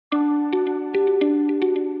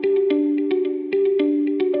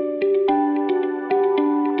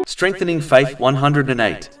Strengthening Faith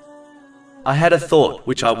 108. I had a thought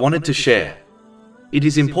which I wanted to share. It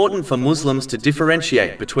is important for Muslims to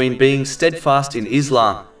differentiate between being steadfast in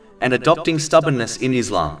Islam and adopting stubbornness in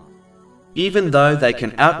Islam. Even though they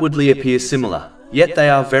can outwardly appear similar, yet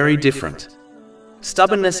they are very different.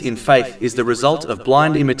 Stubbornness in faith is the result of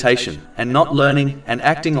blind imitation and not learning and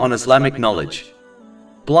acting on Islamic knowledge.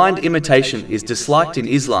 Blind imitation is disliked in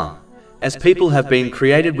Islam, as people have been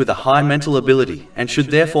created with a high mental ability and should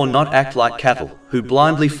therefore not act like cattle who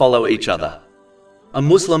blindly follow each other. A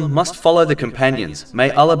Muslim must follow the companions,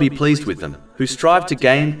 may Allah be pleased with them, who strive to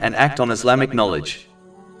gain and act on Islamic knowledge.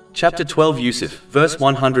 Chapter 12 Yusuf, verse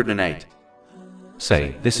 108.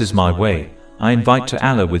 Say, this is my way, I invite to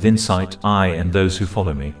Allah with insight, I and those who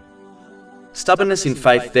follow me. Stubbornness in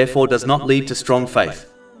faith therefore does not lead to strong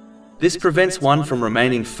faith. This prevents one from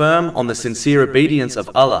remaining firm on the sincere obedience of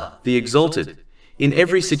Allah, the Exalted, in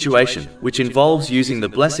every situation, which involves using the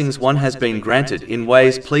blessings one has been granted in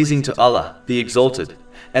ways pleasing to Allah, the Exalted,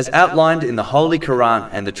 as outlined in the Holy Quran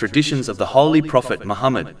and the traditions of the Holy Prophet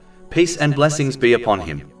Muhammad, peace and blessings be upon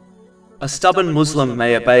him. A stubborn Muslim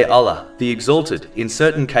may obey Allah, the Exalted, in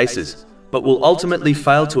certain cases, but will ultimately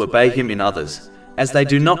fail to obey Him in others, as they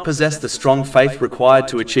do not possess the strong faith required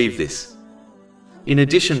to achieve this. In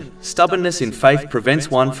addition, stubbornness in faith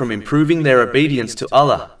prevents one from improving their obedience to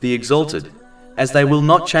Allah, the Exalted, as they will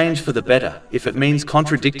not change for the better if it means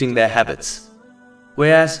contradicting their habits.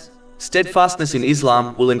 Whereas, steadfastness in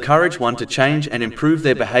Islam will encourage one to change and improve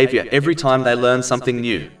their behavior every time they learn something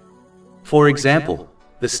new. For example,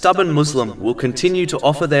 the stubborn Muslim will continue to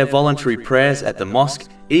offer their voluntary prayers at the mosque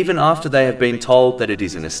even after they have been told that it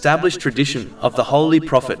is an established tradition of the Holy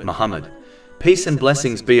Prophet Muhammad, peace and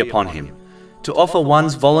blessings be upon him, to offer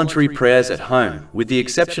one's voluntary prayers at home, with the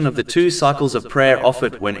exception of the 2 cycles of prayer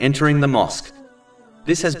offered when entering the mosque.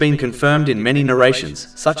 This has been confirmed in many narrations,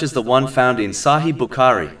 such as the one found in Sahih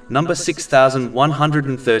Bukhari, number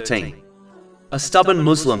 6113. A stubborn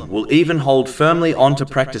Muslim will even hold firmly on to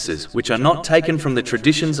practices which are not taken from the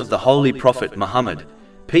traditions of the Holy Prophet Muhammad,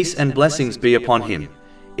 peace and blessings be upon him,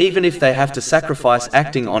 even if they have to sacrifice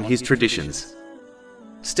acting on his traditions.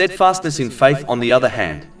 Steadfastness in faith, on the other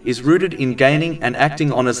hand, is rooted in gaining and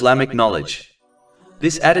acting on Islamic knowledge.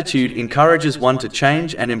 This attitude encourages one to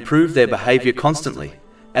change and improve their behavior constantly,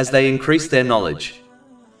 as they increase their knowledge.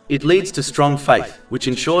 It leads to strong faith, which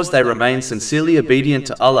ensures they remain sincerely obedient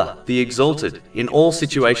to Allah, the Exalted, in all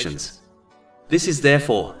situations. This is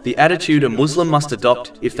therefore the attitude a Muslim must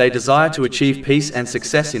adopt if they desire to achieve peace and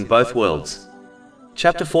success in both worlds.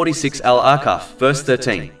 Chapter 46 Al-Ahqaf, verse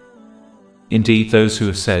 13. Indeed, those who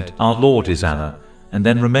have said, Our Lord is Allah, and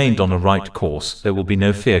then remained on a right course, there will be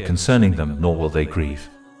no fear concerning them, nor will they grieve.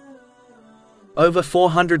 Over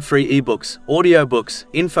 400 free ebooks, audiobooks,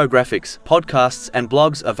 infographics, podcasts and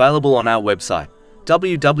blogs available on our website,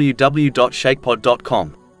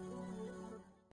 www.shaykhpod.com.